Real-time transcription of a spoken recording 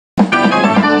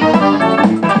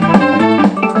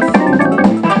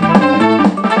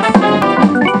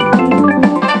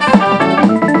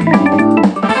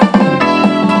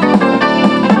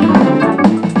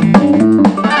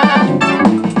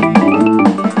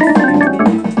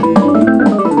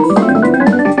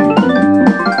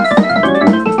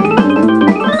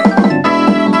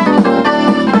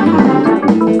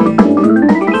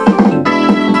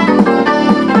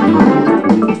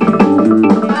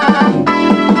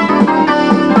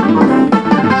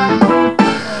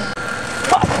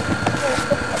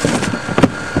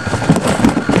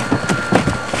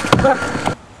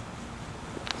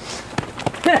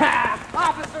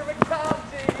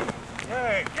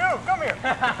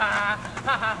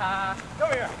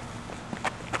Come here.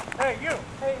 Hey, you.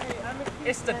 Hey, I'm a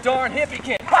It's the darn hippie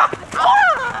kid.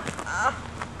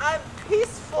 I'm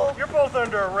peaceful. You're both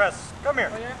under arrest. Come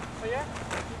here. Oh yeah? Oh yeah?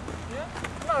 Yeah?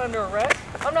 I'm not under arrest.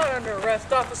 I'm not under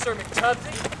arrest, Officer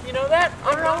McTubsy. You know that?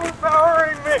 You're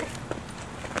overpowering me.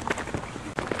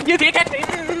 You can't catch me.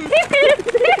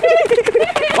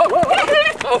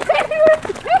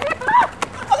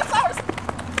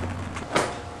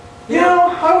 You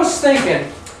know, I was thinking,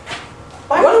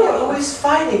 Why are we always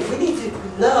fighting? We need to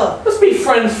love. let's be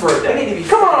friends for a We need to day. be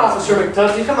Come on, friends. Officer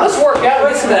McTubsy, come on. Let's work out.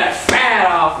 Get some of that fat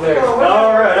off there.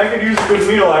 All right, I could use a good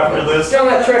meal after this. Get on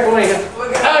that trampoline.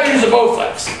 I'll use the both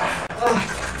legs.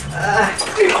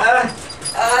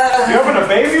 You having a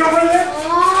baby over there?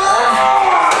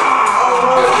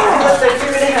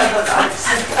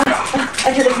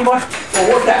 I need a few more.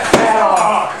 Well, work that fat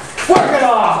off. Work it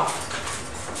off.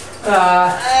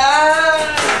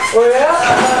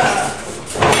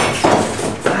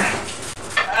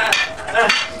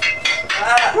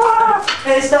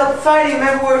 Hey, stop fighting.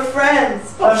 Remember, we're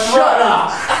friends. Shut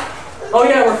up. Oh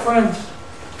yeah, we're friends.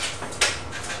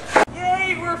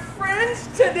 Yay, we're friends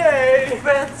today.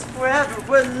 Friends forever.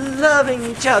 We're loving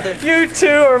each other. You two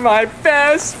are my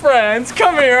best friends.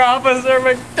 Come here, Officer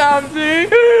McTubsy.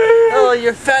 Oh,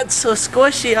 your fat's so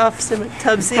squishy, Officer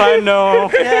McTubsy. I know.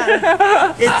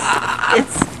 Yeah.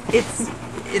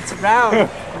 It's round.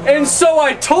 And so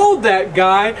I told that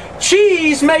guy,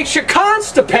 cheese makes you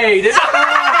constipated.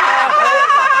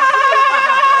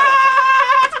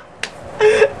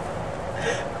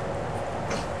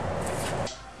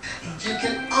 You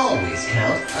can always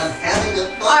count on having a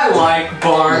fun I like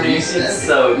Barney. when you spend It's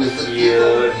so it with the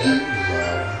people cute. you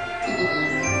love.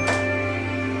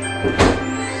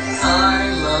 I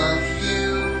love you,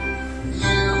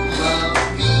 you love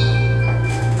me.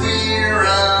 We're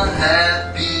a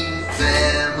happy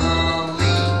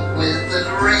family with a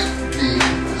great big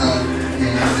hug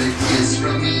and a kiss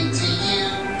from me to you.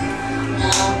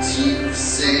 Won't you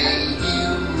say you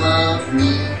love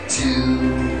me too?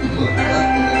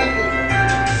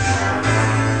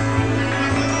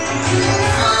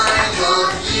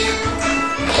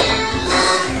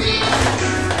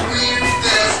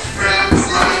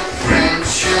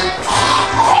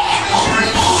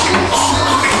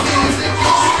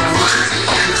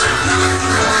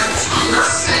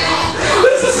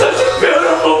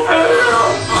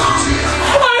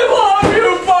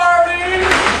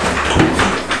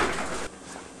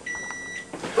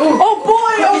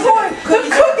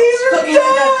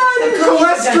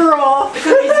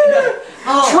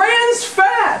 Trans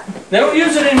fat! They don't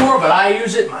use it anymore, but I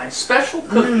use it in my special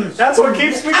cookies. That's what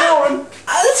keeps me going.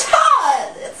 It's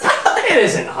hot. It's hot. It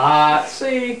isn't hot,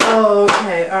 see? Oh,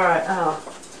 okay. All right. Oh.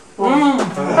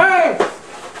 Hey!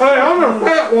 Hey, I'm the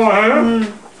fat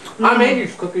one. I made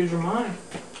these cookies are mine.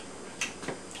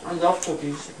 I love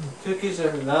cookies. Cookies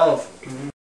are love.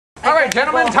 Alright,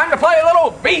 gentlemen, time to play a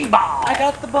little b-ball. I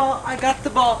got the ball. I got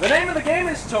the ball. The name of the game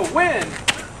is to win.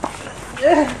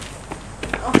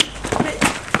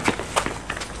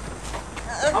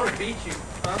 I'm gonna beat you.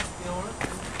 Huh? You know what?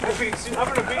 I'm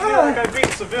gonna beat you like I beat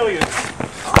civilians.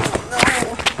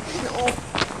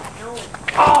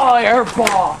 Oh, air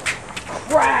ball.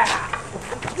 Crap.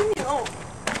 No.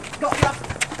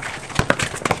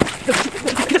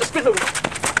 Just spin over.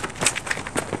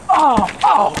 Oh.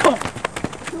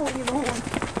 No, you don't.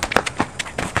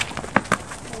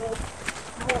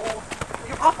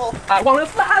 You're awful. I wanna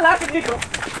fly like an eagle.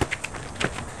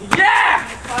 Yeah!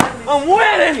 I'm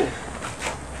winning!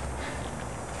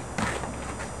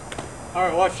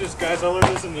 Alright, watch this, guys. I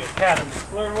learned this in the academy.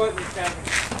 Learn what in the academy?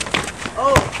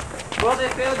 Oh, well, they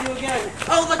failed you again.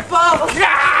 Oh, look, balls!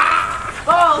 Yeah!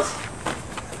 Balls!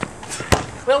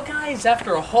 Well, guys,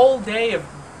 after a whole day of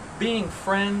being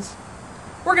friends,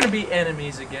 we're gonna be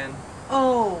enemies again.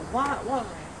 Oh, why?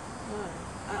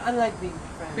 I like being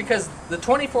friends. Because the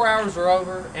 24 hours are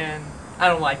over, and I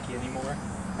don't like you anymore.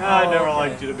 I never okay.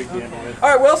 liked you to begin with.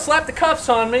 Alright, well, slap the cuffs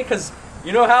on me, because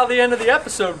you know how the end of the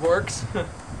episode works.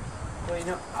 Well, you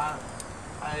know, I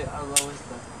always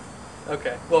love.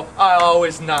 Okay, well, I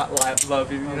always not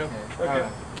love you, you know? Okay.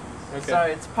 Alright.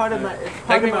 Sorry, it's part of my. It's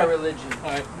part Take me of my away. religion.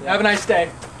 Alright, have a nice day.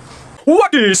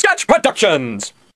 Wacky Sketch Productions!